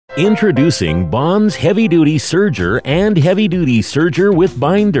Introducing Bond's Heavy Duty Serger and Heavy Duty Serger with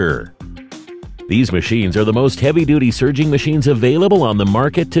Binder. These machines are the most heavy-duty serging machines available on the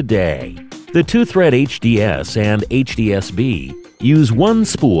market today. The 2-thread HDS and HDS-B use one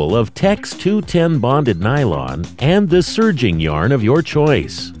spool of Tex 210 bonded nylon and the serging yarn of your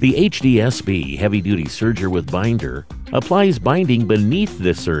choice. The HDS-B heavy-duty serger with binder applies binding beneath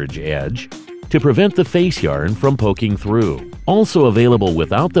the serge edge to prevent the face yarn from poking through. Also available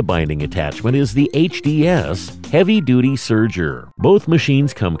without the binding attachment is the HDS Heavy Duty Serger. Both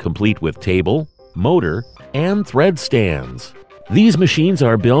machines come complete with table, motor, and thread stands. These machines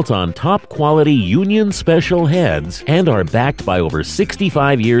are built on top-quality Union Special heads and are backed by over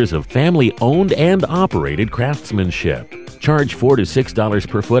 65 years of family-owned and operated craftsmanship. Charge $4 to $6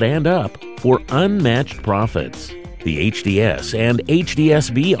 per foot and up for unmatched profits. The HDS and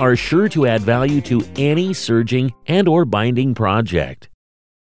HDS-B are sure to add value to any serging and/or binding project.